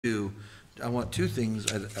do, I want two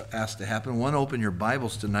things I'd ask to happen. One, open your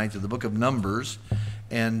Bibles tonight to the book of Numbers.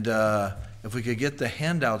 And if we could get the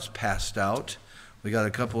handouts passed out. We got a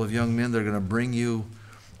couple of young men that are going to bring you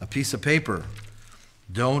a piece of paper.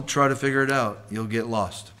 Don't try to figure it out. You'll get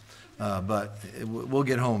lost. But we'll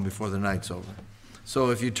get home before the night's over. So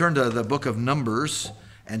if you turn to the book of Numbers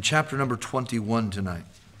and chapter number 21 tonight.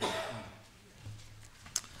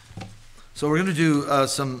 So we're going to do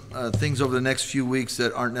some things over the next few weeks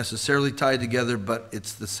that aren't necessarily tied together, but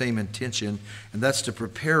it's the same intention, and that's to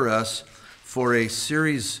prepare us for a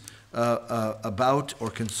series about or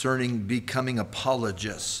concerning becoming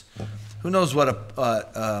apologists. Who knows what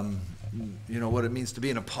what it means to be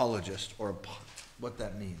an apologist, or what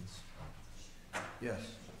that means? Yes.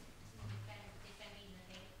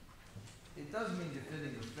 It does mean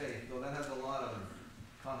defending the faith, though that has a lot of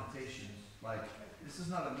connotations. Like, this is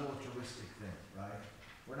not a militaristic thing, right?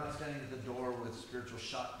 We're not standing at the door with spiritual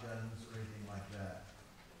shotguns or anything like that.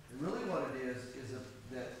 And really what it is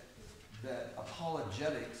that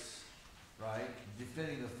apologetics, right,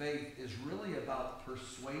 defending the faith, is really about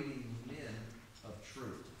persuading men of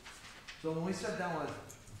truth. So when we sit down with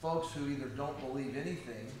folks who either don't believe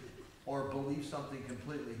anything or believe something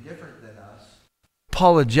completely different than us,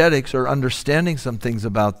 apologetics, or understanding some things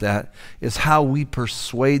about that, is how we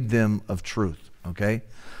persuade them of truth. Okay?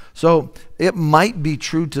 So it might be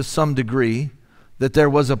true to some degree that there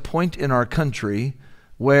was a point in our country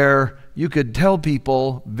where you could tell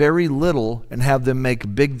people very little and have them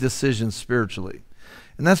make big decisions spiritually.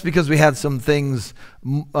 And that's because we had some things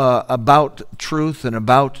about truth and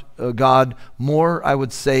about God more, I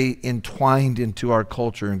would say, entwined into our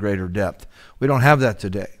culture in greater depth. We don't have that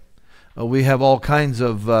today. We have all kinds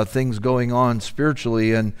of things going on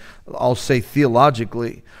spiritually, and I'll say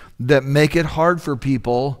theologically, that make it hard for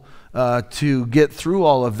people to get through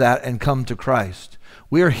all of that and come to Christ.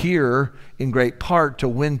 We are here in great part to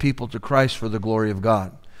win people to Christ for the glory of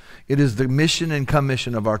God. It is the mission and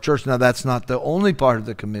commission of our church. Now, that's not the only part of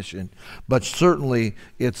the commission, but certainly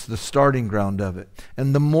it's the starting ground of it.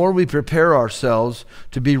 And the more we prepare ourselves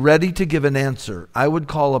to be ready to give an answer, I would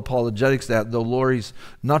call apologetics that, though Lori's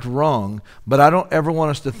not wrong, but I don't ever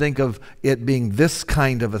want us to think of it being this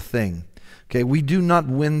kind of a thing. Okay, we do not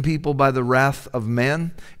win people by the wrath of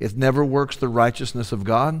man. It never works the righteousness of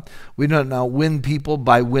God. We do not win people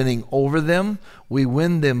by winning over them. We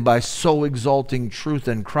win them by so exalting truth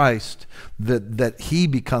in Christ that he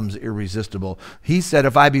becomes irresistible. He said,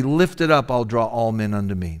 if I be lifted up, I'll draw all men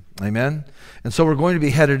unto me. Amen? And so we're going to be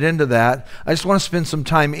headed into that. I just want to spend some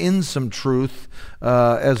time in some truth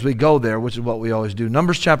as we go there, which is what we always do.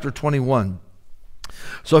 Numbers chapter 21.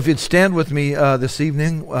 So if you'd stand with me this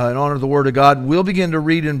evening in honor of the Word of God, we'll begin to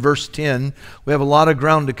read in verse 10. We have a lot of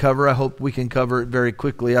ground to cover. I hope we can cover it very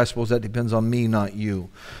quickly. I suppose that depends on me, not you.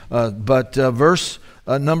 But verse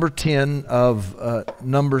number 10 of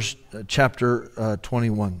Numbers chapter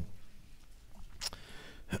 21.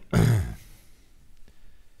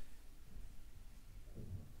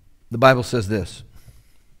 The Bible says this: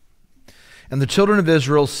 And the children of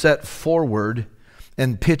Israel set forward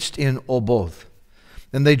and pitched in Oboth.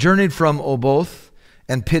 And they journeyed from Oboth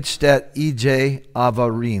and pitched at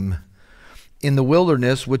Ije-Avarim in the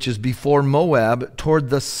wilderness, which is before Moab, toward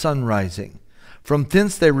the sunrising. From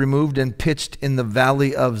thence they removed and pitched in the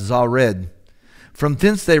valley of Zared. From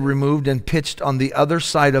thence they removed and pitched on the other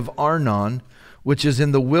side of Arnon, which is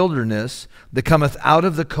in the wilderness that cometh out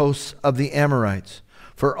of the coasts of the Amorites.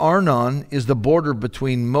 For Arnon is the border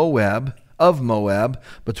between Moab,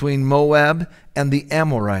 between Moab and the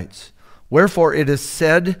Amorites. Wherefore it is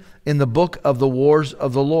said in the book of the wars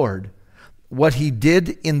of the Lord, what he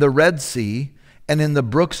did in the Red Sea and in the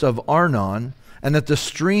brooks of Arnon, and at the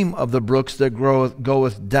stream of the brooks that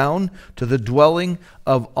goeth down to the dwelling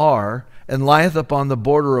of Ar, and lieth upon the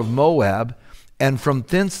border of Moab. And from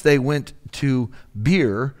thence they went to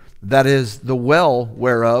Beer, that is the well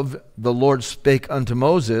whereof the Lord spake unto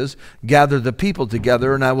Moses, gather the people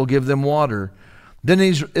together, and I will give them water. Then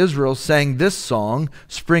Israel sang this song,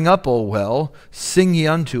 Spring up, O well, sing ye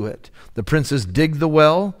unto it. The princes digged the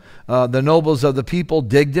well, the nobles of the people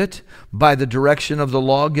digged it by the direction of the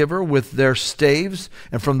lawgiver with their staves,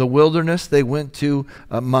 and from the wilderness they went to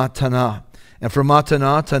Mattanah, and from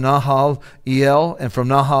Mattanah to Nahal-eel, and from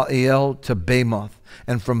Nahal-eel to Bamoth,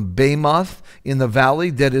 and from Bamoth in the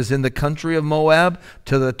valley that is in the country of Moab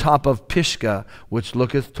to the top of Pisgah, which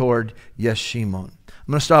looketh toward Yeshimon.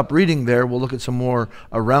 I'm going to stop reading there. We'll look at some more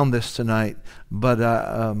around this tonight. But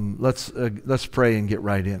let's pray and get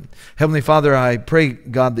right in. Heavenly Father, I pray,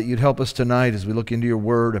 God, that you'd help us tonight as we look into your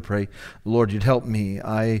word. I pray, Lord, you'd help me.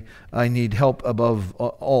 I need help above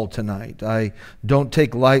all tonight. I don't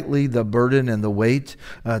take lightly the burden and the weight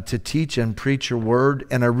to teach and preach your word.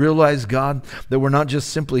 And I realize, God, that we're not just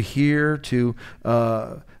simply here to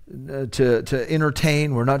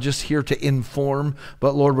entertain. We're not just here to inform,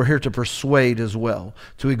 but Lord, we're here to persuade as well,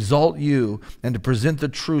 to exalt you and to present the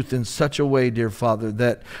truth in such a way, dear Father,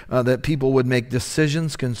 that people would make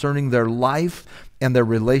decisions concerning their life and their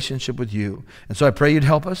relationship with you. And so I pray you'd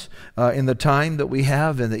help us in the time that we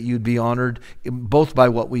have, and that you'd be honored both by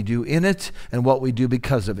what we do in it and what we do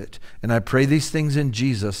because of it. And I pray these things in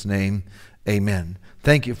Jesus' name. Amen.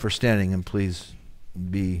 Thank you for standing, and please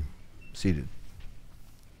be seated.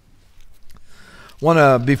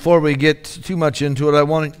 Before we get too much into it, I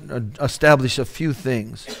want to establish a few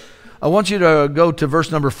things. I want you to go to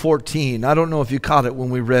verse number 14. I don't know if you caught it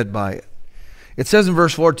when we read by it. It says in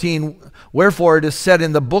verse 14, "Wherefore it is said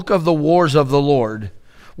in the book of the wars of the Lord,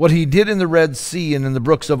 what he did in the Red Sea and in the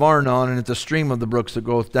brooks of Arnon and at the stream of the brooks that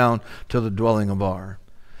goeth down to the dwelling of Ar."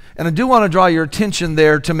 And I do want to draw your attention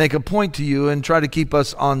there to make a point to you and try to keep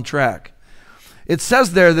us on track. It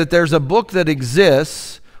says there that there's a book that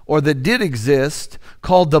exists, or that did exist,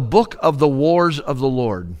 called the Book of the Wars of the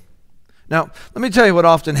Lord. Now, let me tell you what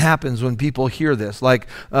often happens when people hear this. Like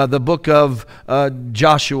the book of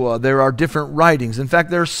Joshua, there are different writings. In fact,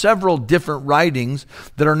 there are several different writings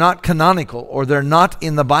that are not canonical, or they're not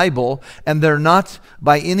in the Bible, and they're not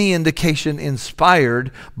by any indication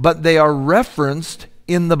inspired, but they are referenced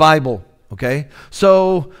in the Bible. Okay,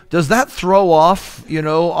 so does that throw off,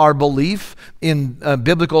 our belief in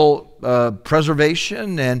biblical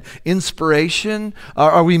preservation and inspiration?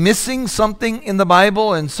 Are we missing something in the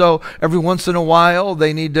Bible? And so every once in a while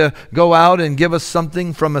they need to go out and give us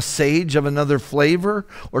something from a sage of another flavor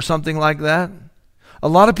or something like that? A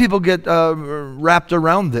lot of people get wrapped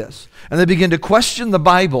around this, and they begin to question the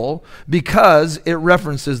Bible because it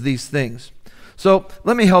references these things. So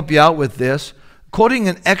let me help you out with this. Quoting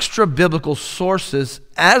an extra biblical sources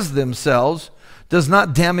as themselves does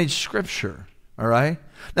not damage Scripture, all right?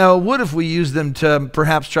 Now, it would if we used them to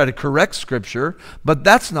perhaps try to correct Scripture, but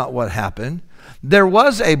that's not what happened. There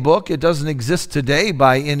was a book, it doesn't exist today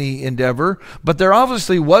by any endeavor, but there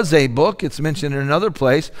obviously was a book, it's mentioned in another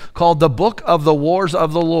place, called the Book of the Wars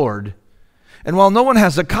of the Lord. And while no one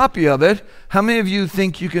has a copy of it, how many of you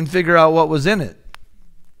think you can figure out what was in it?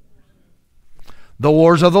 The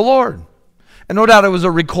Wars of the Lord. And no doubt it was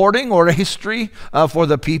a recording or a history for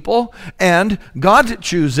the people. And God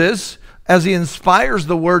chooses, as he inspires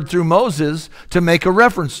the word through Moses, to make a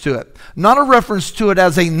reference to it. Not a reference to it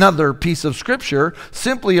as another piece of Scripture,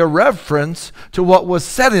 simply a reference to what was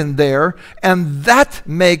said in there, and that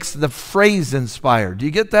makes the phrase inspired. Do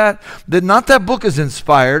you get that? That not that book is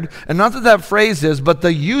inspired, and not that that phrase is, but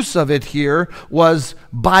the use of it here was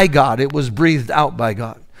by God. It was breathed out by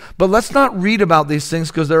God. But let's not read about these things,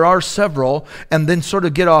 because there are several, and then sort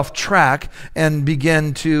of get off track and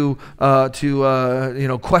begin to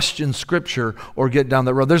question Scripture or get down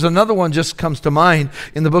that road. There's another one just comes to mind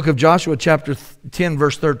in the book of Joshua, chapter 10,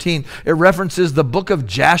 verse 13. It references the book of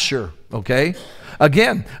Jasher. Okay,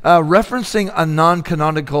 again, referencing a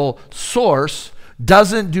non-canonical source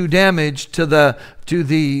doesn't do damage to the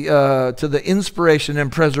inspiration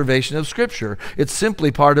and preservation of Scripture. It's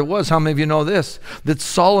simply part it was. How many of you know this? That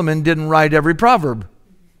Solomon didn't write every proverb.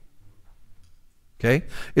 Okay?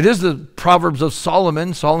 It is the Proverbs of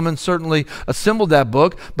Solomon. Solomon certainly assembled that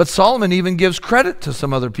book, but Solomon even gives credit to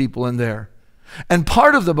some other people in there. And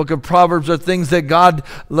part of the book of Proverbs are things that God,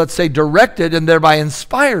 let's say, directed and thereby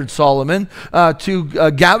inspired Solomon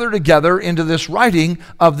to gather together into this writing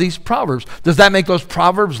of these Proverbs. Does that make those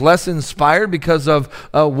Proverbs less inspired because of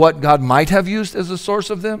what God might have used as a source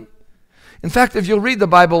of them? In fact, if you'll read the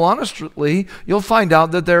Bible honestly, you'll find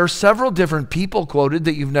out that there are several different people quoted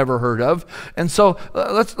that you've never heard of. And so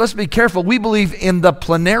let's be careful. We believe in the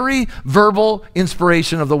plenary verbal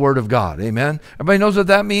inspiration of the Word of God. Amen? Everybody knows what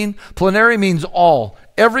that means? Plenary means all.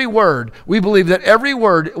 Every word. We believe that every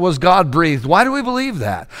word was God-breathed. Why do we believe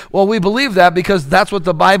that? Well, we believe that because that's what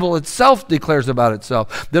the Bible itself declares about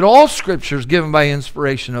itself, that all Scripture is given by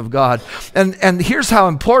inspiration of God. And here's how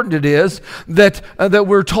important it is that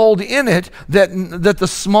we're told in it that the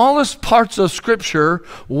smallest parts of Scripture,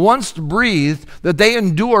 once breathed, that they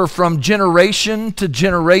endure from generation to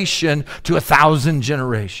 1,000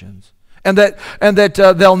 generations, and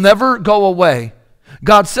that they'll never go away.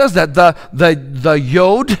 God says that. The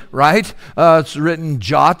yod, right? It's written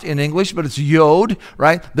jot in English, but it's yod,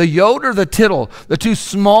 right? The yod or the tittle, the two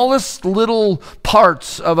smallest little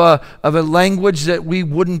parts of a language that we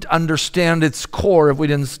wouldn't understand its core if we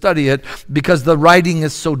didn't study it, because the writing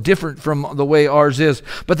is so different from the way ours is.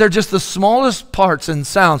 But they're just the smallest parts and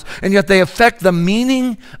sounds, and yet they affect the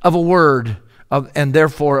meaning of a word. And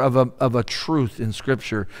therefore of a truth in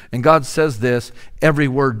Scripture. And God says this, every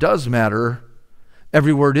word does matter.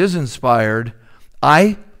 Every word is inspired.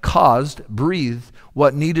 I breathed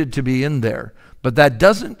what needed to be in there. But that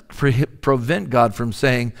doesn't prevent God from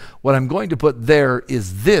saying, what I'm going to put there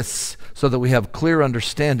is this, so that we have clear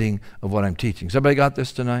understanding of what I'm teaching. Has everybody got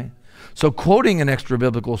this tonight? So quoting an extra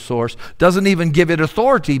biblical source doesn't even give it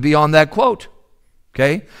authority beyond that quote.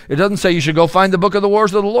 Okay? It doesn't say you should go find the book of the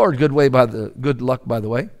wars of the Lord. Good luck, by the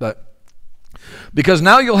way. But because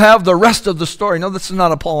now you'll have the rest of the story. No, this is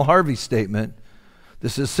not a Paul Harvey statement.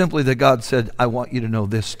 This is simply that God said, I want you to know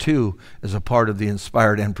this too as a part of the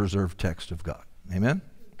inspired and preserved text of God. Amen?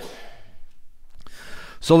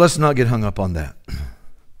 So let's not get hung up on that.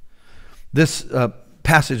 This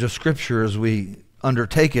passage of Scripture, as we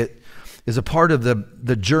undertake it, is a part of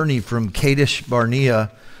the journey from Kadesh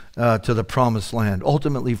Barnea to the Promised Land,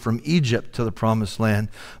 ultimately from Egypt to the Promised Land,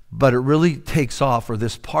 but it really takes off, or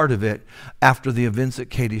this part of it, after the events at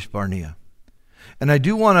Kadesh Barnea. And I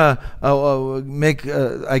do want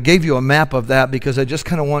to I gave you a map of that because I just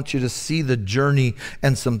kind of want you to see the journey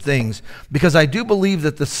and some things. Because I do believe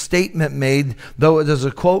that the statement made, though there's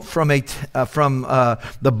a quote from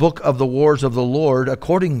the book of the Wars of the Lord,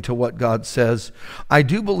 according to what God says, I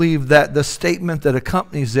do believe that the statement that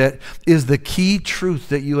accompanies it is the key truth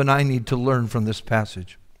that you and I need to learn from this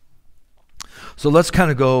passage. So let's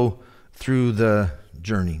kind of go through the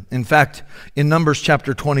journey. In fact, in Numbers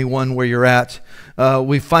chapter 21, where you're at,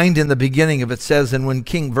 we find in the beginning of it says, and when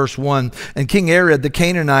verse 1, and King Arad the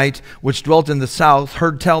Canaanite, which dwelt in the south,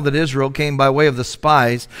 heard tell that Israel came by way of the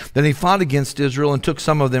spies, then he fought against Israel and took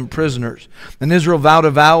some of them prisoners. And Israel vowed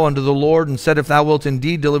a vow unto the Lord and said, if thou wilt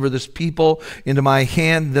indeed deliver this people into my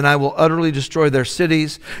hand, then I will utterly destroy their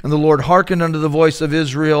cities. And the Lord hearkened unto the voice of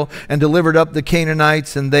Israel and delivered up the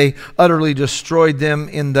Canaanites, and they utterly destroyed them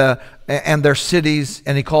and their cities,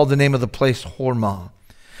 and he called the name of the place Hormah.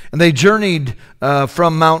 And they journeyed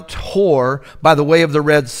from Mount Hor by the way of the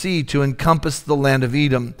Red Sea to encompass the land of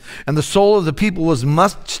Edom. And the soul of the people was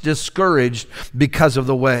much discouraged because of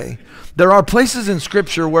the way. There are places in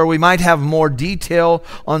Scripture where we might have more detail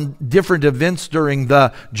on different events during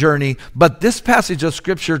the journey, but this passage of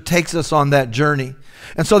Scripture takes us on that journey.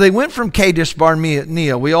 And so they went from Kadesh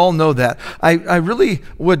Barnea. We all know that. I really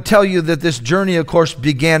would tell you that this journey, of course,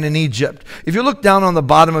 began in Egypt. If you look down on the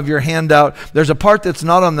bottom of your handout, there's a part that's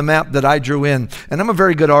not on the map that I drew in. And I'm a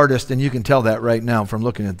very good artist, and you can tell that right now from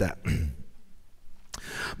looking at that.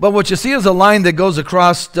 But what you see is a line that goes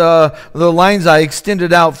across the lines I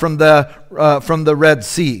extended out from the Red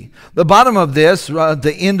Sea. The bottom of this,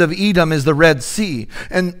 the end of Edom, is the Red Sea.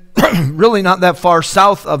 And really not that far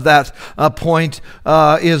south of that point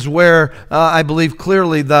is where I believe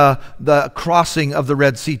clearly the crossing of the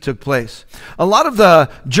Red Sea took place. A lot of the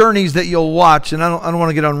journeys that you'll watch, and I don't want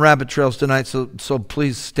to get on rabbit trails tonight, so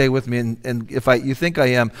please stay with me. And if you think I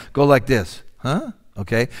am, go like this. Huh?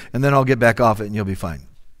 Okay? And then I'll get back off it and you'll be fine.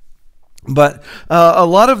 But a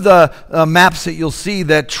lot of the maps that you'll see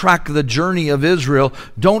that track the journey of Israel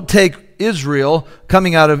don't take Israel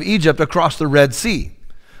coming out of Egypt across the Red Sea.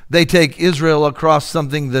 They take Israel across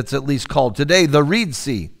something that's at least called today the Reed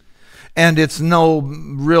Sea. And it's no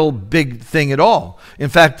real big thing at all. In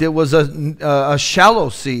fact, it was a shallow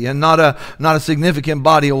sea and not a significant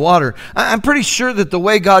body of water. I'm pretty sure that the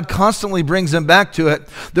way God constantly brings them back to it,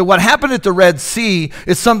 that what happened at the Red Sea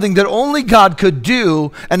is something that only God could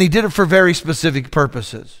do, and he did it for very specific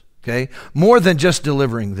purposes, okay? More than just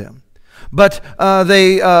delivering them. But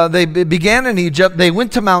they began in Egypt. They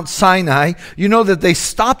went to Mount Sinai. You know that they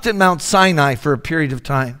stopped at Mount Sinai for a period of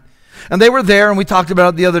time. And they were there, and we talked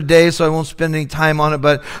about it the other day, so I won't spend any time on it,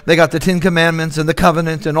 but they got the 10 Commandments and the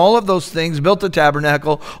covenant and all of those things, built the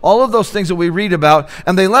tabernacle, all of those things that we read about,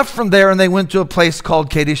 and they left from there and they went to a place called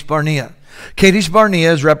Kadesh Barnea. Kadesh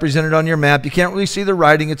Barnea is represented on your map. You can't really see the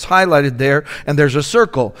writing. It's highlighted there, and there's a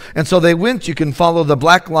circle. And so they went. You can follow the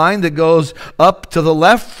black line that goes up to the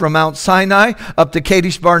left from Mount Sinai up to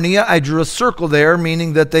Kadesh Barnea. I drew a circle there,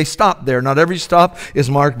 meaning that they stopped there. Not every stop is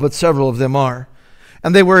marked, but several of them are.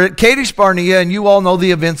 And they were at Kadesh Barnea, and you all know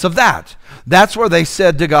the events of that. That's where they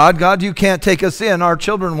said to God, God, you can't take us in. Our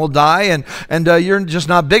children will die, and you're just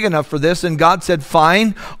not big enough for this. And God said,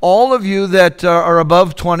 fine, all of you that are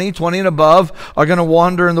above 20 and above, are going to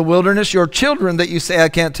wander in the wilderness. Your children that you say I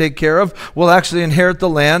can't take care of will actually inherit the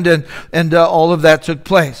land, and all of that took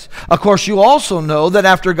place. Of course, you also know that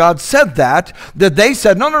after God said that they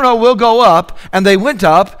said, no, we'll go up. And they went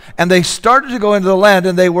up, and they started to go into the land,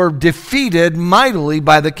 and they were defeated mightily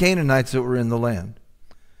by the Canaanites that were in the land.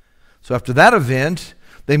 So after that event,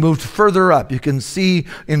 they moved further up. You can see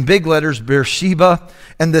in big letters Beersheba,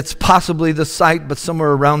 and that's possibly the site, but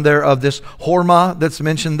somewhere around there, of this Hormah that's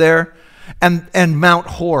mentioned there, and Mount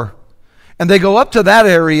Hor. And they go up to that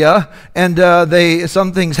area, and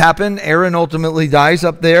some things happen. Aaron ultimately dies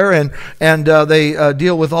up there, and they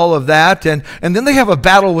deal with all of that, and then they have a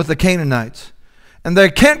battle with the Canaanites. And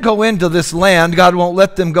they can't go into this land. God won't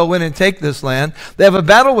let them go in and take this land. They have a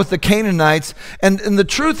battle with the Canaanites. And the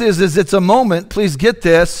truth is it's a moment, please get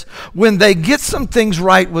this, when they get some things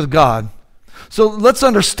right with God. So let's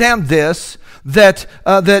understand this, that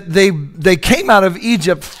they came out of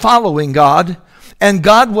Egypt following God, and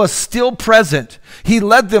God was still present. He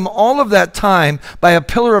led them all of that time by a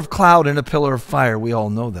pillar of cloud and a pillar of fire. We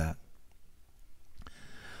all know that.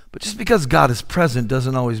 But just because God is present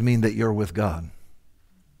doesn't always mean that you're with God.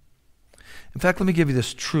 In fact, let me give you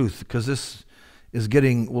this truth, because this is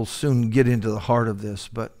we'll soon get into the heart of this.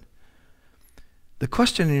 But the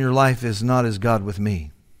question in your life is not, is God with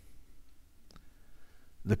me?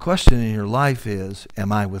 The question in your life is,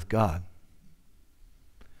 am I with God?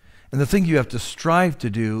 And the thing you have to strive to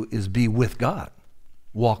do is be with God,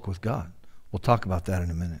 walk with God. We'll talk about that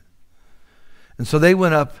in a minute. And so they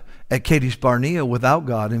went up at Kadesh Barnea without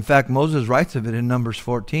God. In fact, Moses writes of it in Numbers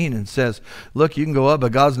 14 and says, look, you can go up,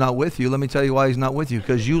 but God's not with you. Let me tell you why he's not with you,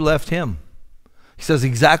 because you left him. He says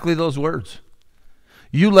exactly those words.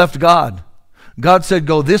 You left God. God said,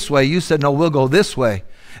 go this way. You said, no, we'll go this way.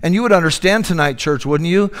 And you would understand tonight, church, wouldn't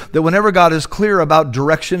you, that whenever God is clear about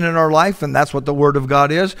direction in our life, and that's what the Word of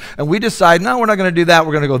God is, and we decide, no, we're not going to do that,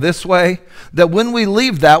 we're going to go this way, that when we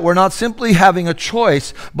leave that, we're not simply having a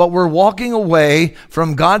choice, but we're walking away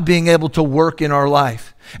from God being able to work in our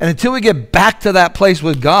life. And until we get back to that place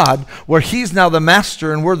with God, where he's now the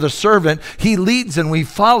master and we're the servant, he leads and we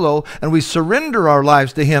follow and we surrender our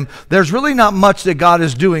lives to him, there's really not much that God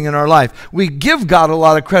is doing in our life. We give God a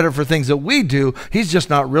lot of credit for things that we do. He's just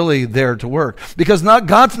not really there to work. Because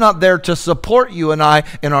God's not there to support you and I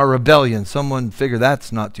in our rebellion. Someone figure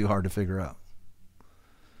that's not too hard to figure out.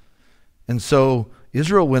 And so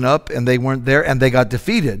Israel went up and they weren't there and they got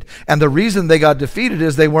defeated. And the reason they got defeated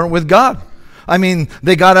is they weren't with God. I mean,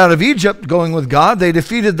 they got out of Egypt going with God. They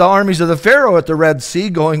defeated the armies of the Pharaoh at the Red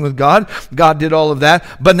Sea going with God. God did all of that.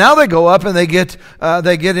 But now they go up and they get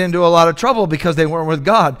into a lot of trouble because they weren't with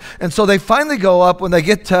God. And so they finally go up when they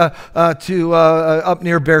get to up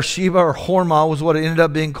near Beersheba, or Hormah was what it ended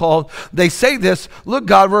up being called. They say this, look,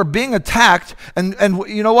 God, we're being attacked. And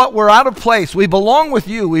you know what? We're out of place. We belong with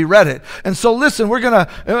you. We read it. And so listen, we're going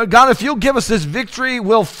to, God, if you'll give us this victory,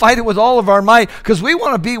 we'll fight it with all of our might because we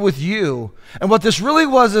want to be with you. And what this really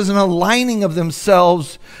was is an aligning of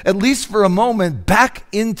themselves, at least for a moment, back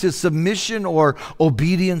into submission or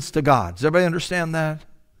obedience to God. Does everybody understand that?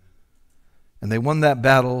 And they won that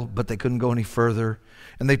battle, but they couldn't go any further.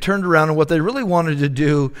 And they turned around, and what they really wanted to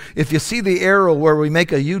do, if you see the arrow where we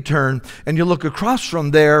make a U-turn, and you look across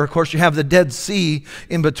from there, of course you have the Dead Sea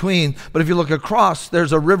in between, but if you look across,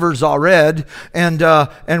 there's a river Zared,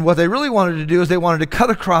 and what they really wanted to do is they wanted to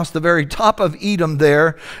cut across the very top of Edom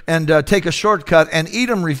there, and take a shortcut, and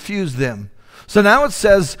Edom refused them. So now it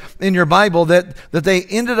says in your Bible that they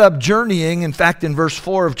ended up journeying. In fact, in verse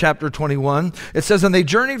 4 of chapter 21, it says, and they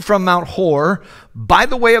journeyed from Mount Hor by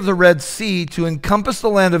the way of the Red Sea to encompass the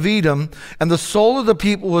land of Edom, and the soul of the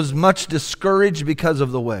people was much discouraged because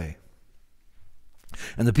of the way.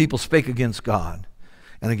 And the people spake against God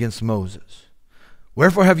and against Moses.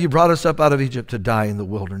 Wherefore have you brought us up out of Egypt to die in the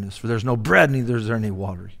wilderness? For there's no bread, neither is there any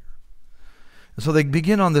water here. And so they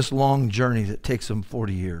begin on this long journey that takes them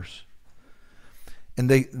 40 years. And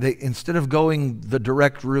they instead of going the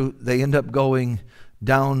direct route, they end up going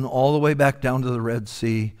down all the way back down to the Red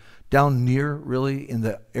Sea, down near really in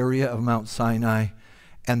the area of Mount Sinai,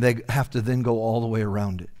 and they have to then go all the way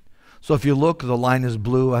around it. So if you look, the line is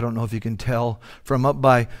blue. I don't know if you can tell from up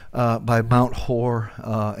by Mount Hor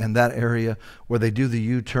and that area where they do the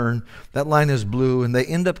U-turn. That line is blue, and they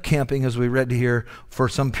end up camping, as we read here, for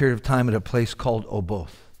some period of time at a place called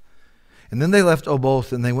Oboth. And then they left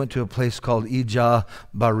Oboth and they went to a place called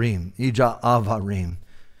Ijah-Avarim.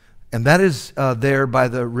 And that is there by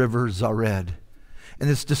the river Zared. And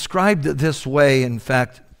it's described this way, in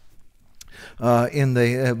fact, in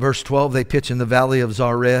the verse 12, they pitch in the valley of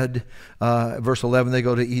Zared. Verse 11, they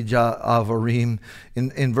go to Ijah Avarim.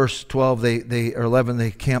 In verse 12, or 11,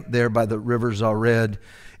 they camp there by the river Zared.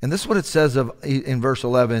 And this is what it says in verse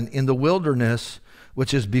 11, in the wilderness,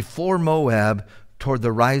 which is before Moab, toward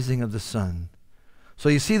the rising of the sun. So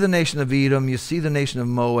you see the nation of Edom, you see the nation of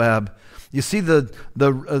Moab, you see the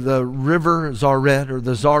river Zared, or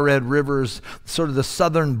the Zared River is sort of the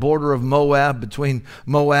southern border of Moab, between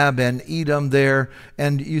Moab and Edom there,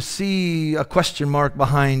 and you see a question mark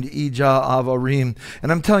behind Ijah Avarim.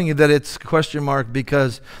 And I'm telling you that it's a question mark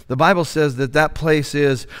because the Bible says that that place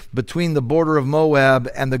is between the border of Moab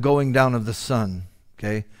and the going down of the sun.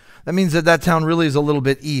 Okay, that means that that town really is a little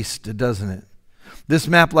bit east, doesn't it? This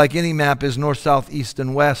map, like any map, is north, south, east,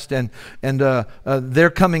 and west, and they're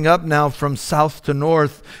coming up now from south to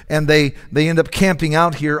north, and they end up camping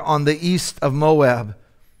out here on the east of Moab.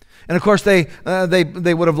 And of course, they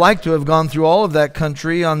would have liked to have gone through all of that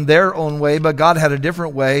country on their own way, but God had a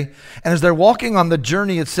different way. And as they're walking on the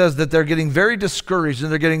journey, it says that they're getting very discouraged,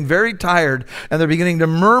 and they're getting very tired, and they're beginning to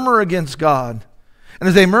murmur against God. And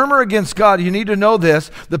as they murmur against God, you need to know this,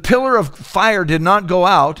 the pillar of fire did not go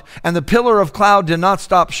out, and the pillar of cloud did not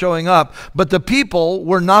stop showing up, but the people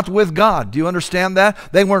were not with God. Do you understand that?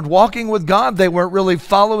 They weren't walking with God. They weren't really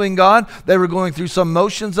following God. They were going through some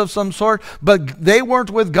motions of some sort, but they weren't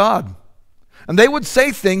with God. And they would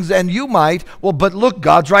say things, and you might, well, but look,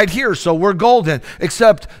 God's right here, so we're golden.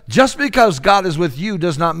 Except just because God is with you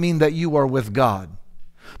does not mean that you are with God.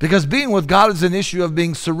 Because being with God is an issue of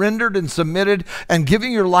being surrendered and submitted and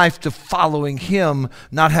giving your life to following Him,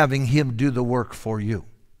 not having Him do the work for you.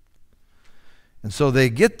 And so they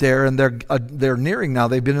get there, and they're nearing now.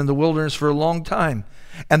 They've been in the wilderness for a long time.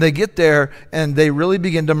 And they get there, and they really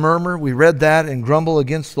begin to murmur. We read that, and grumble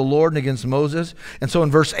against the Lord and against Moses. And so in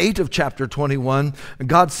verse 8 of chapter 21,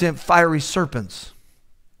 God sent fiery serpents.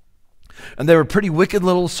 And they were pretty wicked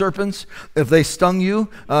little serpents. If they stung you,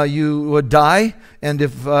 you would die. And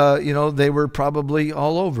if, they were probably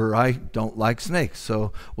all over. I don't like snakes,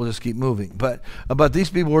 so we'll just keep moving. But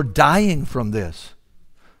these people were dying from this.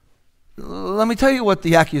 Let me tell you what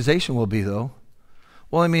the accusation will be, though.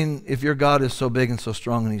 Well, I mean, if your God is so big and so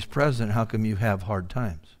strong and He's present, how come you have hard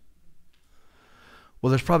times?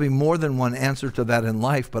 Well, there's probably more than one answer to that in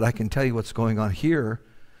life, but I can tell you what's going on here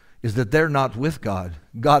is that they're not with God.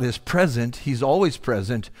 God is present. He's always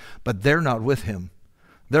present, but they're not with Him.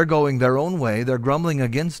 They're going their own way. They're grumbling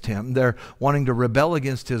against Him. They're wanting to rebel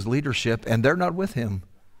against His leadership, and they're not with Him.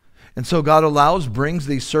 And so God brings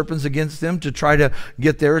these serpents against them to try to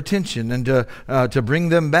get their attention and to bring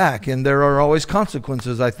them back. And there are always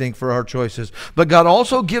consequences, I think, for our choices. But God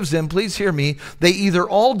also gives them, please hear me, they either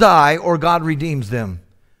all die or God redeems them.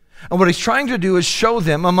 And what He's trying to do is show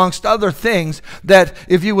them, amongst other things, that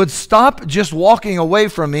if you would stop just walking away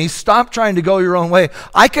from me, stop trying to go your own way,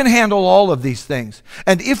 I can handle all of these things.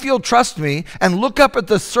 And if you'll trust me and look up at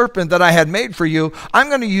the serpent that I had made for you, I'm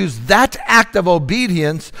going to use that act of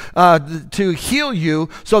obedience to heal you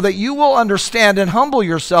so that you will understand and humble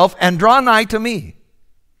yourself and draw nigh to me.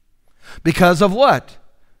 Because of what?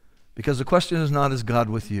 Because the question is not, is God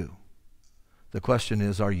with you? The question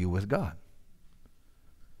is, are you with God?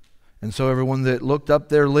 And so everyone that looked up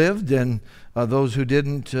there lived, and those who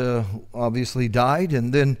didn't obviously died.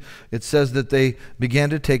 And then it says that they began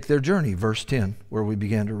to take their journey, verse 10, where we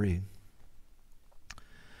began to read.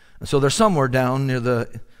 And so they're somewhere down near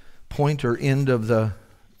the point or end of the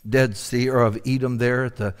Dead Sea, or of Edom there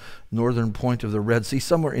at the northern point of the Red Sea,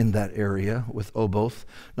 somewhere in that area with Oboth.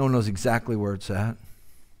 No one knows exactly where it's at.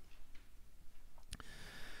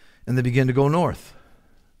 And they begin to go north.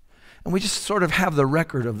 And we just sort of have the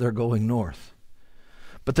record of their going north.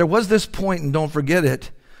 But there was this point, and don't forget it,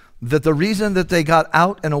 that the reason that they got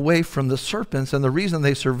out and away from the serpents, and the reason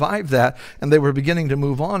they survived that, and they were beginning to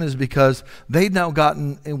move on, is because they'd now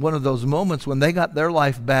gotten in one of those moments when they got their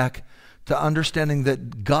life back to understanding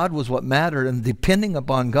that God was what mattered and depending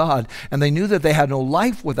upon God. And they knew that they had no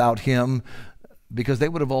life without Him, because they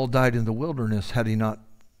would have all died in the wilderness had He not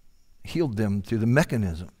healed them through the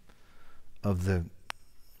mechanism of the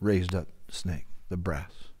raised up snake, the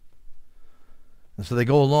brass. And so they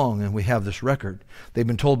go along, and we have this record. They've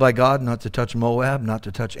been told by God not to touch Moab, not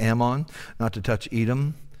to touch Ammon, not to touch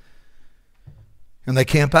Edom. And they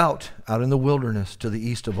camp out in the wilderness to the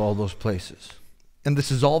east of all those places. And this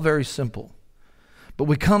is all very simple. But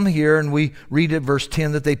we come here and we read at verse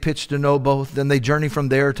 10 that they pitched to Noboth. Then they journey from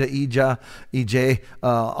there to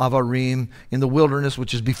Avarim in the wilderness,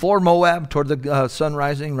 which is before Moab, toward the sun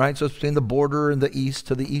rising, right? So it's between the border and the east,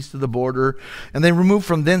 to the east of the border. And they removed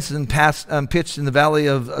from thence and pitched in the valley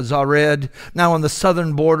of Zared. Now on the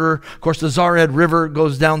southern border, of course, the Zared River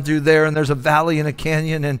goes down through there, and there's a valley and a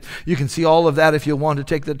canyon, and you can see all of that if you want to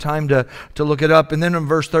take the time to look it up. And then in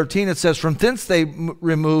verse 13 it says, from thence they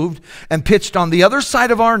removed and pitched on the other side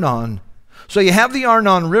of Arnon. So you have the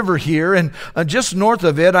Arnon River here, and just north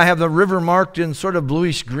of it, I have the river marked in sort of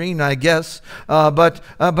bluish green, I guess.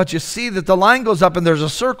 But you see that the line goes up, and there's a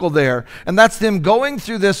circle there, and that's them going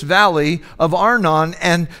through this valley of Arnon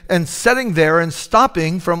and setting there and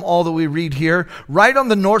stopping from all that we read here, right on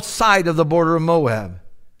the north side of the border of Moab.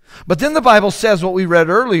 But then the Bible says what we read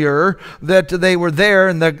earlier, that they were there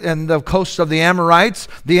in the coast of the Amorites.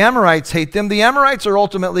 The Amorites hate them. The Amorites are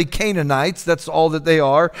ultimately Canaanites. That's all that they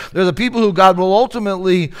are. They're the people who God will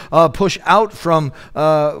ultimately push out from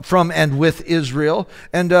and with Israel.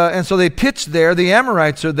 And so they pitch there. The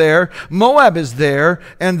Amorites are there. Moab is there.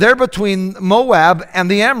 And they're between Moab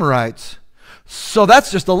and the Amorites. So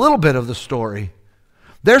that's just a little bit of the story.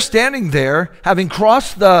 They're standing there, having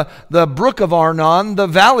crossed the brook of Arnon, the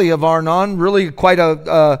valley of Arnon, really quite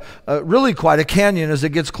a canyon as it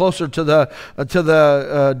gets closer to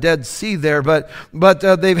the Dead Sea there. But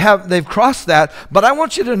they've crossed that. But I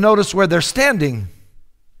want you to notice where they're standing.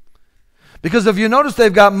 Because if you notice,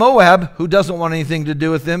 they've got Moab, who doesn't want anything to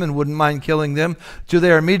do with them and wouldn't mind killing them, to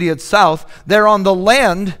their immediate south. They're on the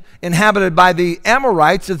land inhabited by the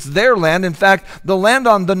Amorites. It's their land. In fact, the land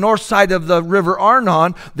on the north side of the river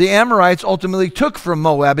Arnon, the Amorites ultimately took from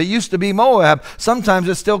Moab. It used to be Moab. Sometimes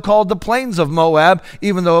it's still called the plains of Moab,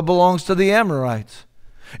 even though it belongs to the Amorites.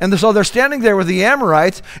 And so they're standing there with the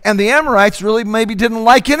Amorites, and the Amorites really maybe didn't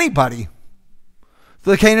like anybody.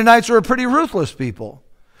 The Canaanites were a pretty ruthless people.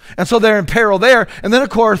 And so they're in peril there. And then, of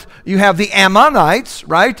course, you have the Ammonites,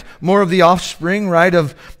 right? More of the offspring, right,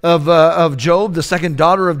 of Job, the second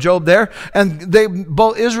daughter of Job there. And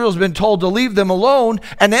Israel's been told to leave them alone.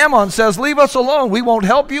 And Ammon says, leave us alone. We won't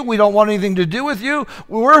help you. We don't want anything to do with you.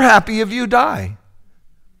 We're happy if you die.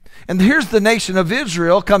 And here's the nation of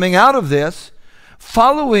Israel coming out of this,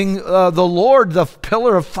 following the Lord, the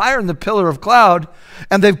pillar of fire and the pillar of cloud.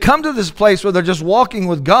 And they've come to this place where they're just walking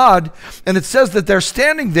with God. And it says that they're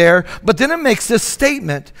standing there. But then it makes this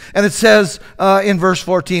statement. And it says in verse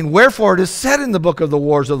 14, wherefore it is said in the book of the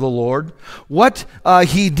wars of the Lord, what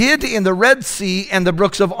he did in the Red Sea and the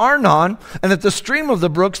brooks of Arnon, and at the stream of the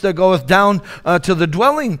brooks that goeth down to the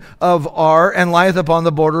dwelling of Ar, and lieth upon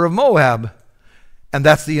the border of Moab. And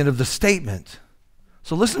that's the end of the statement.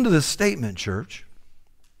 So listen to this statement, church.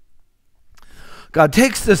 God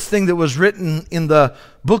takes this thing that was written in the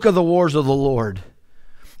book of the wars of the Lord,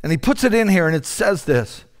 and he puts it in here, and it says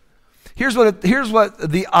this. Here's what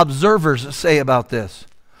the observers say about this.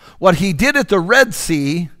 What he did at the Red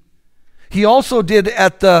Sea, he also did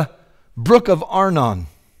at the brook of Arnon.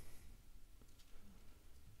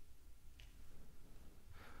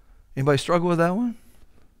 Anybody struggle with that one?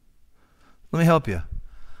 Let me help you.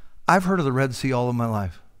 I've heard of the Red Sea all of my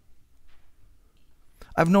life.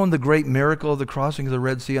 I've known the great miracle of the crossing of the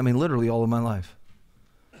Red Sea, literally all of my life.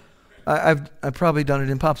 I've probably done it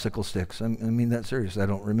in popsicle sticks. I mean that seriously. I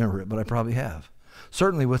don't remember it, but I probably have.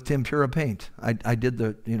 Certainly with tempura paint. I did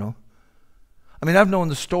I've known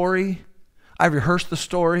the story. I've rehearsed the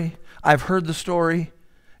story. I've heard the story.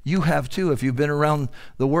 You have too, if you've been around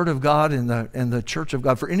the Word of God and the Church of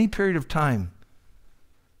God for any period of time.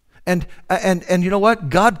 And you know what?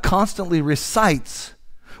 God constantly recites.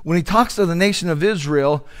 When he talks to the nation of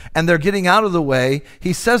Israel and they're getting out of the way,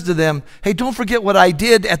 he says to them, hey, don't forget what I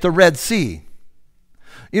did at the Red Sea.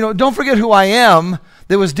 Don't forget who I am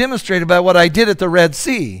that was demonstrated by what I did at the Red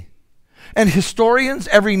Sea. And historians,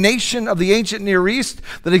 every nation of the ancient Near East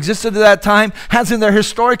that existed at that time has in their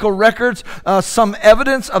historical records some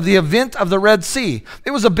evidence of the event of the Red Sea.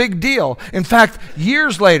 It was a big deal. In fact,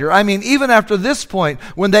 years later, even after this point,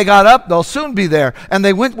 when they got up, they'll soon be there, and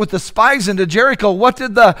they went with the spies into Jericho. What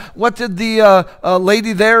did the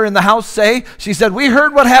lady there in the house say? She said, we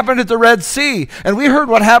heard what happened at the Red Sea, and we heard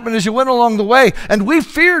what happened as you went along the way, and we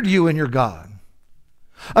feared you and your God.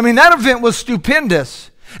 That event was stupendous.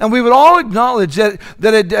 And we would all acknowledge that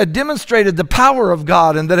it demonstrated the power of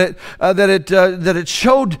God, and that it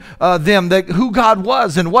showed them who God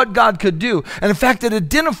was and what God could do. And in fact, it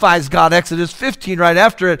identifies God. Exodus 15, right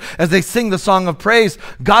after it, as they sing the song of praise,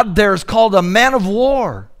 God there is called a man of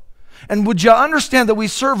war. And would you understand that we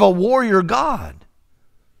serve a warrior God?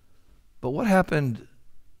 But what happened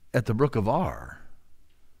at the brook of Ar?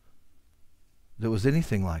 that was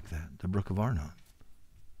anything like that, the brook of Arnon.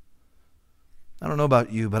 I don't know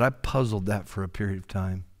about you, but I puzzled that for a period of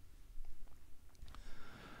time.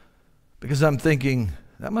 Because I'm thinking,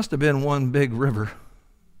 that must have been one big river.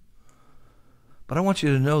 But I want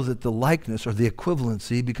you to know that the likeness or the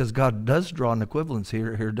equivalency, because God does draw an equivalence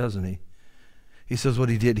here, doesn't he? He says what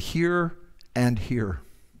he did here and here.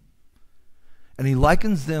 And he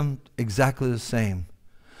likens them exactly the same.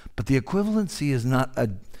 But the equivalency is not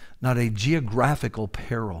a geographical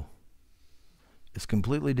peril. It's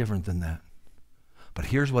completely different than that. But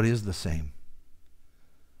here's what is the same.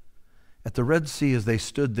 At the Red Sea, as they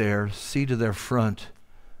stood there, sea to their front,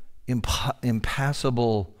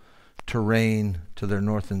 impassable terrain to their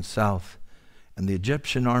north and south, and the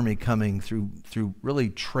Egyptian army coming through really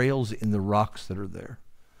trails in the rocks that are there,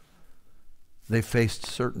 they faced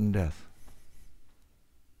certain death.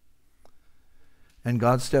 And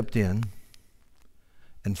God stepped in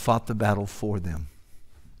and fought the battle for them.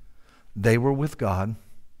 They were with God,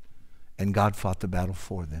 and God fought the battle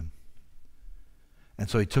for them. And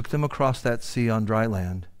so he took them across that sea on dry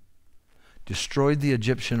land, destroyed the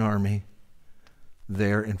Egyptian army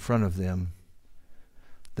there in front of them,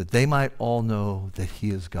 that they might all know that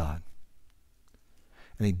he is God.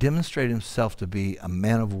 And he demonstrated himself to be a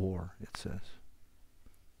man of war, it says.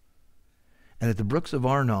 And at the brooks of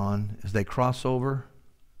Arnon, as they cross over,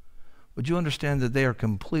 would you understand that they are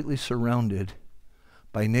completely surrounded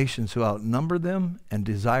by nations who outnumber them and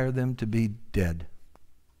desire them to be dead?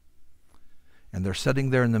 And they're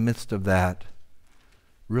sitting there in the midst of that,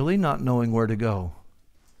 really not knowing where to go.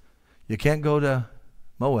 You can't go to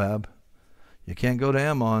Moab. You can't go to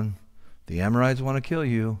Ammon. The Amorites want to kill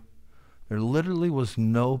you. There literally was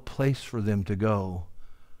no place for them to go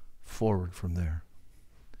forward from there.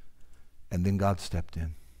 And then God stepped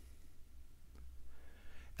in.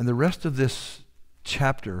 And the rest of this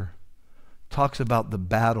chapter talks about the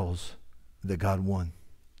battles that God won.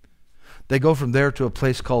 They go from there to a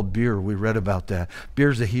place called Beer. We read about that. Beer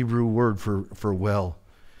is a Hebrew word for well.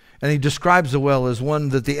 And he describes the well as one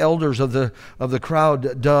that the elders of the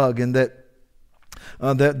crowd dug, and that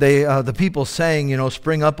the people sang,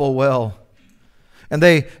 "Spring up, O well." And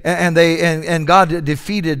God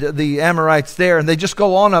defeated the Amorites there, and they just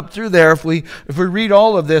go on up through there. If we read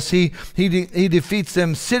all of this, he defeats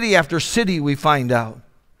them city after city. We find out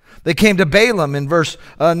they came to Balaam in verse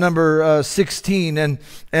number 16, and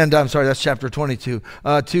I'm sorry, that's chapter 22. To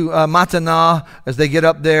Mattanah, as they get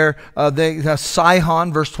up there,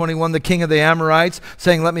 Sihon, verse 21, the king of the Amorites,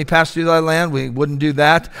 saying, "Let me pass through thy land." We wouldn't do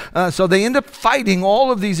that. So they end up fighting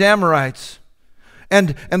all of these Amorites.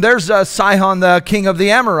 And there's Sihon, the king of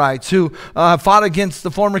the Amorites, who fought against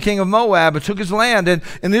the former king of Moab and took his land.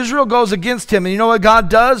 And Israel goes against him. And you know what God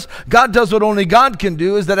does? God does what only God can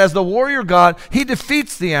do, is that as the warrior God, he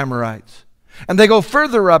defeats the Amorites. And they go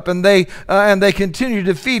further up, and they continue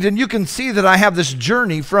to defeat. And you can see that I have this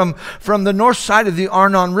journey from the north side of the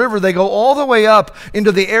Arnon River. They go all the way up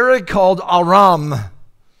into the area called Aram.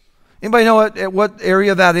 Anybody know what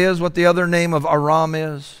area that is, what the other name of Aram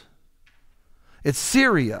is? It's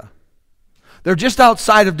Syria. They're just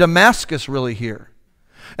outside of Damascus really here.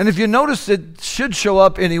 And if you notice, it should show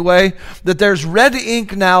up anyway, that there's red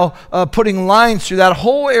ink now putting lines through that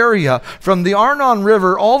whole area from the Arnon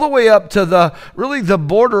River all the way up to the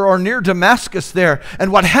border or near Damascus there.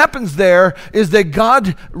 And what happens there is that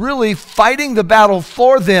God, really fighting the battle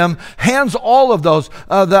for them, hands all of those.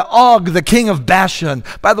 The Og, the king of Bashan.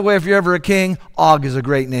 By the way, if you're ever a king, Og is a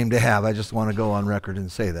great name to have. I just want to go on record and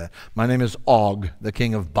say that. My name is Og, the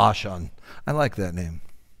king of Bashan. I like that name.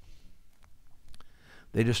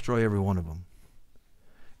 They destroy every one of them.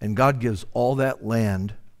 And God gives all that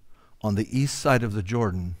land on the east side of the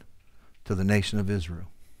Jordan to the nation of Israel.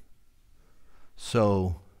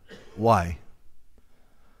 So, why?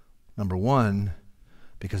 Number one,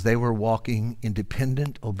 because they were walking in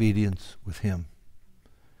dependent obedience with him.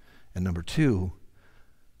 And number two,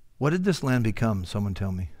 what did this land become? Someone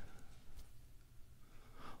tell me.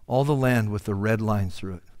 All the land with the red lines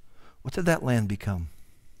through it. What did that land become?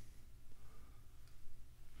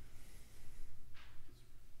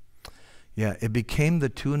 Yeah, it became the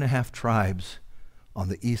 2.5 tribes on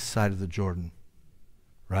the east side of the Jordan,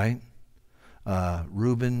 right?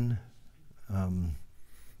 Reuben,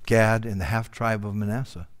 Gad, and the half tribe of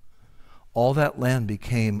Manasseh. All that land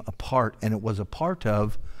became a part, and it was a part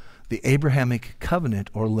of the Abrahamic covenant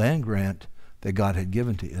or land grant that God had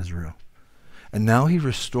given to Israel. And now he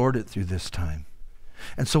restored it through this time.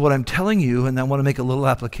 And so what I'm telling you, and I want to make a little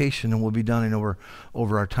application, and we'll be done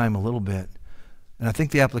over our time a little bit. And I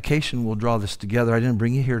think the application will draw this together. I didn't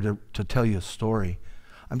bring you here to tell you a story.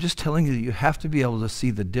 I'm just telling you, you have to be able to see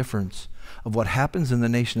the difference of what happens in the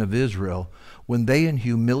nation of Israel when they in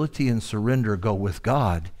humility and surrender go with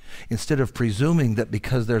God, instead of presuming that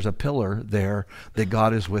because there's a pillar there that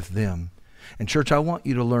God is with them. And church, I want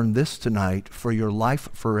you to learn this tonight for your life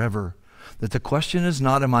forever, that the question is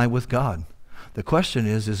not, am I with God? The question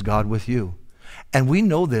is God with you? And we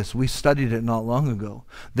know this, we studied it not long ago,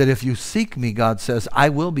 that if you seek me, God says, I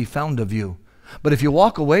will be found of you. But if you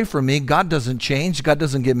walk away from me, God doesn't change. God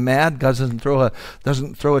doesn't get mad. God doesn't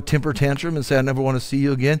throw a temper tantrum and say, I never want to see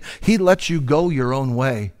you again. He lets you go your own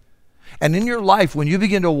way. And in your life, when you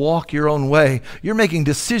begin to walk your own way, you're making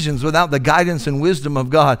decisions without the guidance and wisdom of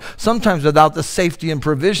God, sometimes without the safety and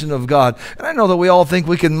provision of God. And I know that we all think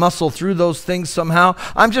we can muscle through those things somehow.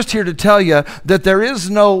 I'm just here to tell you that there is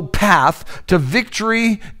no path to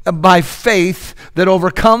victory by faith that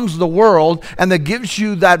overcomes the world and that gives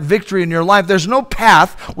you that victory in your life. There's no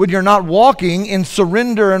path when you're not walking in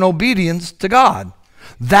surrender and obedience to God.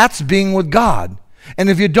 That's being with God. And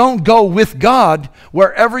if you don't go with God,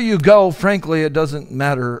 wherever you go, frankly, it doesn't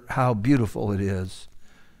matter how beautiful it is.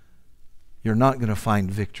 You're not going to find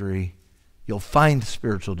victory. You'll find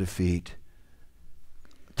spiritual defeat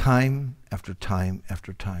time after time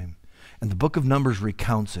after time. And the book of Numbers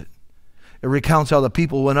recounts it. It recounts how the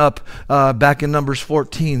people went up back in Numbers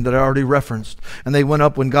 14 that I already referenced. And they went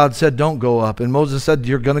up when God said, don't go up. And Moses said,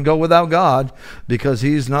 you're going to go without God because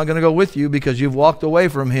he's not going to go with you because you've walked away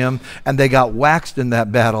from him. And they got waxed in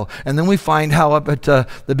that battle. And then we find how up at the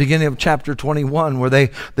beginning of chapter 21 where they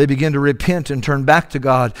begin to repent and turn back to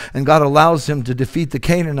God. And God allows them to defeat the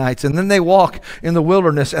Canaanites. And then they walk in the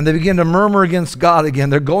wilderness and they begin to murmur against God again.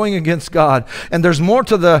 They're going against God. And there's more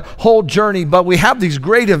to the whole journey, but we have these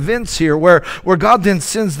great events here where God then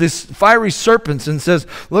sends these fiery serpents and says,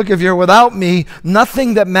 look, if you're without me,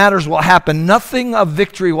 nothing that matters will happen. Nothing of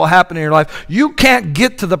victory will happen in your life. You can't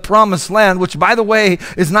get to the promised land, which, by the way,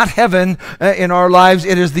 is not heaven in our lives.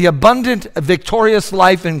 It is the abundant, victorious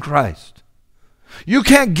life in Christ. You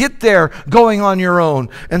can't get there going on your own.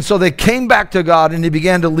 And so they came back to God and he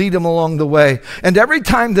began to lead them along the way. And every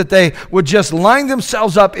time that they would just line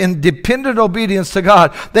themselves up in dependent obedience to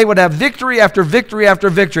God, they would have victory after victory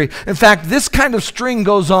after victory. In fact, this kind of string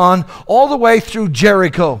goes on all the way through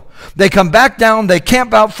Jericho. They come back down, they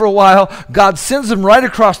camp out for a while. God sends them right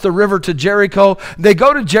across the river to Jericho. They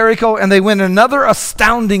go to Jericho and they win another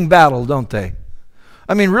astounding battle, don't they?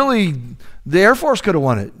 I mean, really, the Air Force could have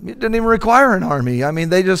won it. It didn't even require an army. I mean,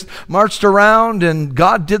 they just marched around and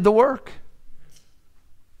God did the work.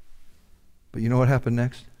 But you know what happened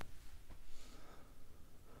next?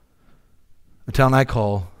 A town I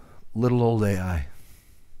call little old Ai.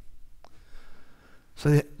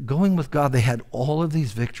 So going with God, they had all of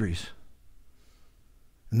these victories.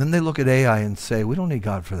 And then they look at Ai and say, we don't need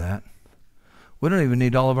God for that. We don't even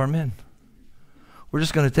need all of our men. We're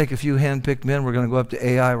just going to take a few hand-picked men. We're going to go up to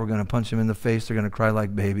Ai. We're going to punch them in the face. They're going to cry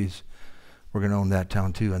like babies. We're going to own that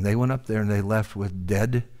town too. And they went up there and they left with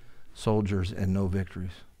dead soldiers and no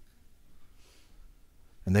victories.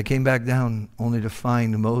 And they came back down only to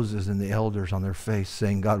find Moses and the elders on their face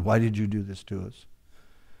saying, God, why did you do this to us?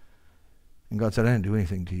 And God said, I didn't do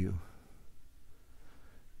anything to you.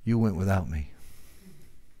 You went without me.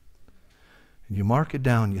 And you mark it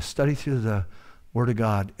down. You study through the Word of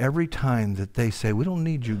God. Every time that they say, we don't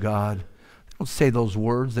need you, God, they don't say those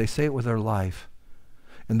words. They say it with their life.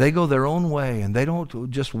 And they go their own way, and they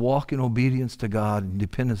don't just walk in obedience to God and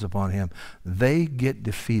dependence upon him. They get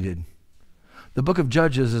defeated. The book of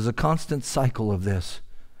Judges is a constant cycle of this.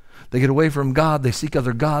 They get away from God. They seek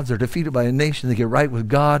other gods. They're defeated by a nation. They get right with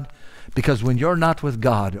God. Because when you're not with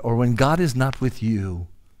God, or when God is not with you,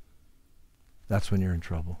 that's when you're in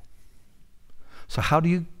trouble. So how do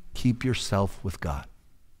you keep yourself with God?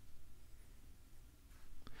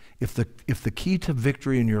 If the key to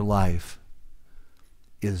victory in your life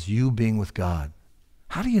is you being with God,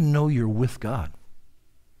 how do you know you're with God?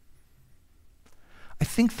 I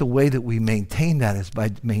think the way that we maintain that is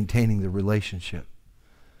by maintaining the relationship.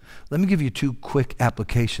 Let me give you two quick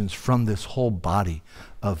applications from this whole body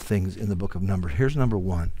of things in the book of Numbers. Here's number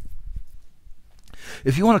one.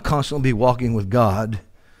 If you want to constantly be walking with God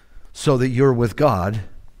so that you're with God,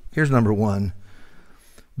 here's number one.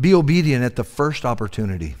 Be obedient at the first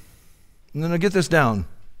opportunity. And then get this down.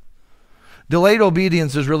 Delayed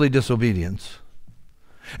obedience is really disobedience.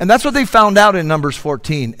 And that's what they found out in Numbers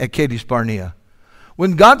 14 at Kadesh Barnea.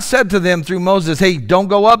 When God said to them through Moses, hey, don't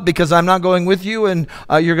go up because I'm not going with you and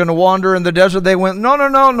you're going to wander in the desert. They went,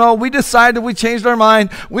 no. We decided, we changed our mind.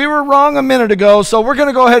 We were wrong a minute ago, so we're going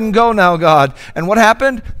to go ahead and go now, God. And what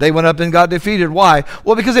happened? They went up and got defeated. Why?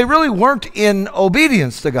 Well, because they really weren't in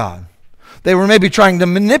obedience to God. They were maybe trying to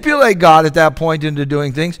manipulate God at that point into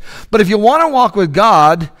doing things. But if you want to walk with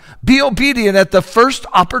God, be obedient at the first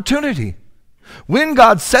opportunity. When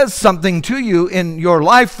God says something to you in your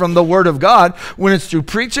life from the Word of God, when it's through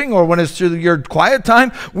preaching or when it's through your quiet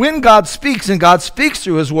time, when God speaks and God speaks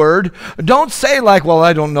through His Word, don't say like, well,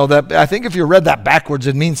 I don't know that. I think if you read that backwards,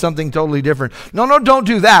 it means something totally different. No, don't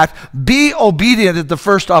do that. Be obedient at the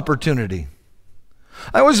first opportunity.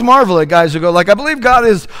 I always marvel at guys who go like, I believe God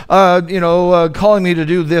is, calling me to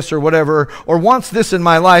do this or whatever, or wants this in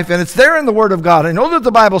my life, and it's there in the Word of God. I know that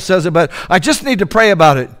the Bible says it, but I just need to pray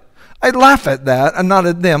about it. I laugh at that. I'm not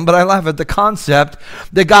at them, but I laugh at the concept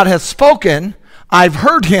that God has spoken, I've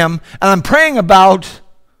heard Him, and I'm praying about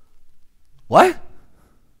what?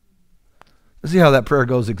 Let's see how that prayer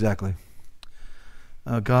goes exactly.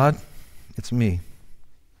 God, it's me.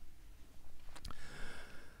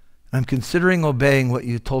 I'm considering obeying what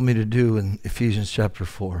you told me to do in Ephesians chapter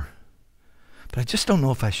 4. But I just don't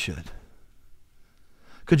know if I should.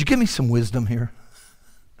 Could you give me some wisdom here?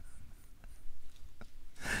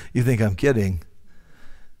 You think I'm kidding.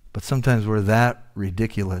 But sometimes we're that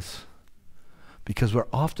ridiculous because we're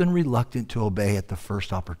often reluctant to obey at the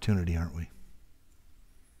first opportunity, aren't we?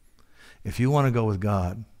 If you want to go with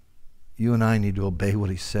God, you and I need to obey what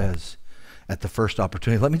He says at the first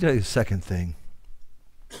opportunity. Let me tell you the second thing.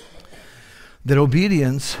 That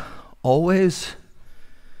obedience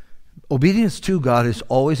to God is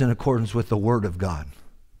always in accordance with the Word of God.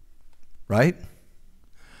 Right?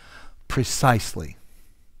 Precisely.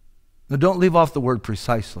 Now don't leave off the word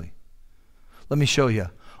precisely. Let me show you.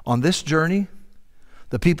 On this journey,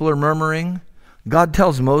 the people are murmuring. God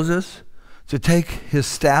tells Moses to take his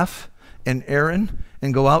staff and Aaron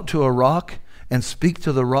and go out to a rock and speak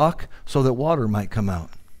to the rock so that water might come out.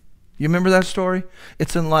 You remember that story?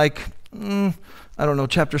 It's in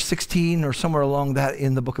chapter 16 or somewhere along that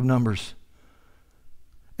in the book of Numbers.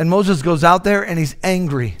 And Moses goes out there and he's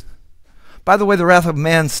angry. By the way, the wrath of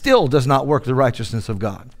man still does not work the righteousness of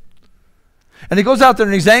God. And he goes out there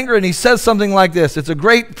and he's angry and he says something like this. It's a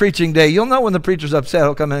great preaching day. You'll know when the preacher's upset.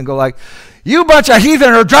 He'll come in and go like, you bunch of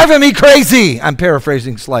heathen are driving me crazy. I'm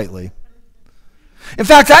paraphrasing slightly. In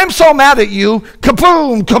fact, I'm so mad at you.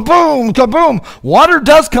 Kaboom, kaboom, kaboom. Water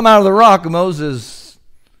does come out of the rock. Moses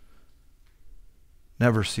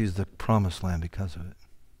never sees the promised land because of it.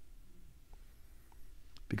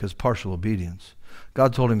 Because partial obedience.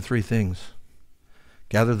 God told him 3 things.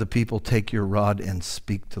 Gather the people, take your rod, and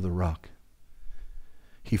speak to the rock.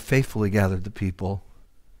 He faithfully gathered the people.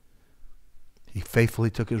 He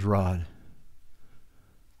faithfully took his rod.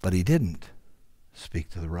 But he didn't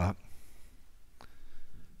speak to the rock.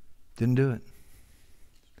 Didn't do it.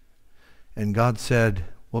 And God said,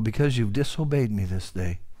 well, because you've disobeyed me this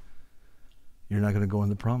day, you're not going to go in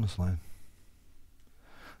the promised land.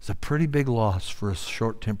 It's a pretty big loss for a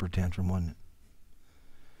short temper tantrum, wasn't it?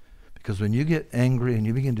 Because when you get angry and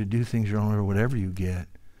you begin to do things your own way or whatever you get,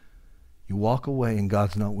 you walk away and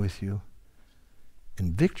God's not with you.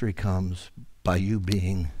 And victory comes by you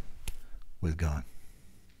being with God.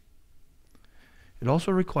 It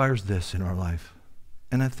also requires this in our life.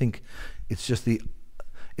 And I think it's just the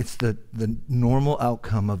normal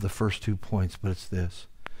outcome of the first 2 points, but it's this.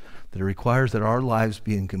 That it requires that our lives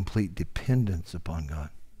be in complete dependence upon God.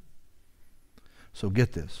 So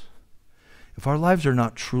get this. If our lives are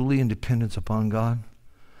not truly in dependence upon God,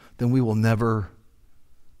 then we will never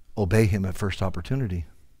obey Him at first opportunity.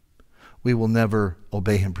 We will never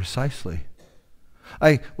obey Him precisely.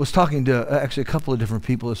 I was talking to actually a couple of different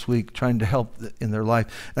people this week trying to help in their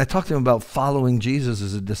life. And I talked to them about following Jesus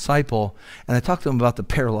as a disciple. And I talked to them about the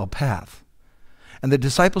parallel path. And the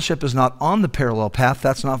discipleship is not on the parallel path.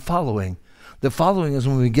 That's not following. The following is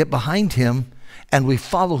when we get behind Him and we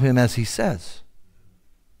follow Him as He says.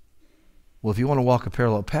 Well, if you want to walk a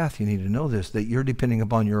parallel path, you need to know this, that you're depending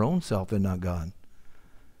upon your own self and not God.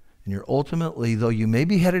 And you're ultimately, though you may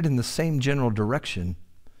be headed in the same general direction,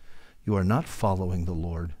 you are not following the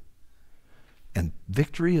Lord. And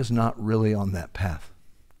victory is not really on that path.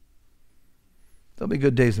 There'll be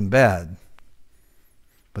good days and bad,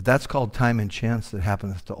 but that's called time and chance that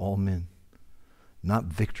happeneth to all men, not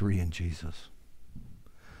victory in Jesus.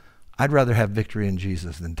 I'd rather have victory in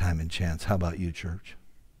Jesus than time and chance. How about you, church?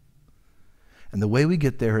 And the way we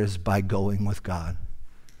get there is by going with God.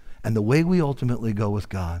 And the way we ultimately go with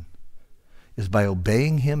God is by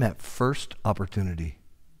obeying Him at first opportunity.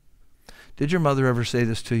 Did your mother ever say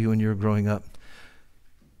this to you when you were growing up?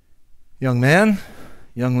 Young man,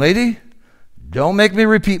 young lady, don't make me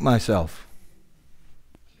repeat myself.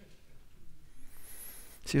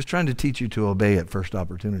 She was trying to teach you to obey at first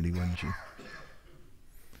opportunity, wasn't she?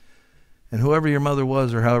 And whoever your mother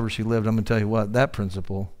was or however she lived, I'm going to tell you what, that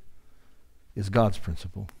principle is God's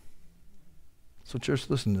principle. So church,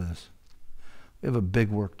 listen to this. We have a big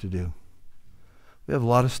work to do. We have a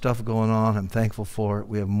lot of stuff going on. I'm thankful for it.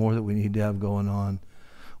 We have more that we need to have going on.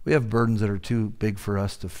 We have burdens that are too big for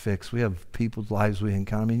us to fix. We have people's lives we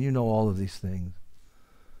encounter. I mean, you know all of these things.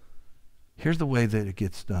 Here's the way that it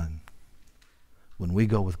gets done. When we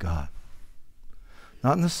go with God.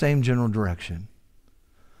 Not in the same general direction,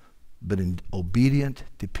 but in obedient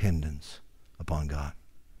dependence upon God.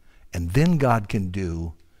 And then God can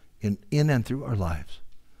do in and through our lives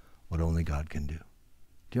what only God can do.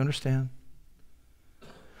 Do you understand?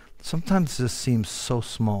 Sometimes this seems so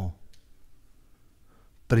small.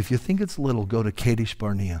 But if you think it's little, go to Kadesh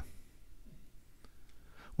Barnea,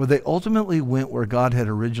 where they ultimately went where God had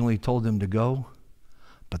originally told them to go,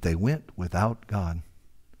 but they went without God.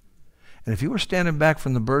 And if you were standing back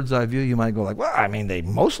from the bird's eye view, you might go like, well, I mean, they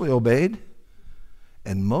mostly obeyed.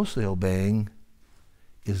 And mostly obeying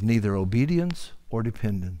is neither obedience or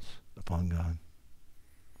dependence upon God.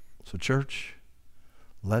 So church,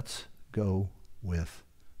 let's go with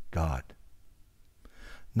God.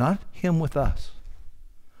 Not him with us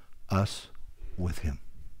with him.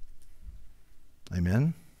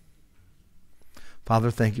 Amen? Father,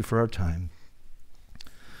 thank you for our time.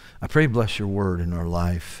 I pray bless your word in our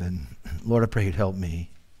life. And Lord, I pray you'd help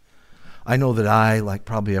me. I know that I, like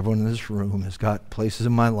probably everyone in this room, has got places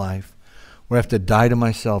in my life where I have to die to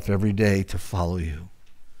myself every day to follow you.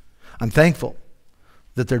 I'm thankful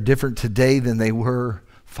that they're different today than they were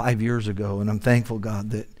 5 years ago. And I'm thankful,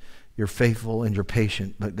 God, that you're faithful and you're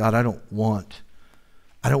patient. But God, I don't want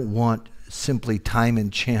simply time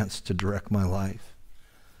and chance to direct my life.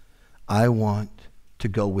 I want to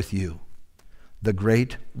go with you, the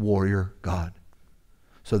great warrior God,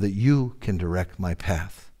 so that you can direct my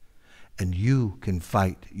path and you can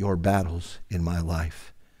fight your battles in my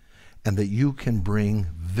life and that you can bring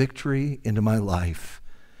victory into my life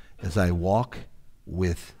as I walk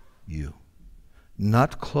with you.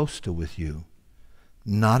 Not close to with you,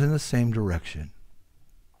 not in the same direction,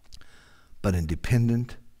 but in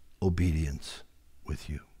dependent obedience with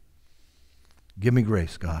you. Give me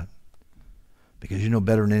grace, God, because you know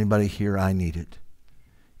better than anybody here I need it,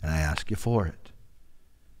 and I ask you for it.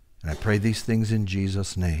 And I pray these things in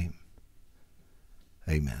Jesus' name.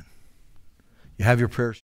 Amen. You have your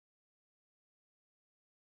prayers.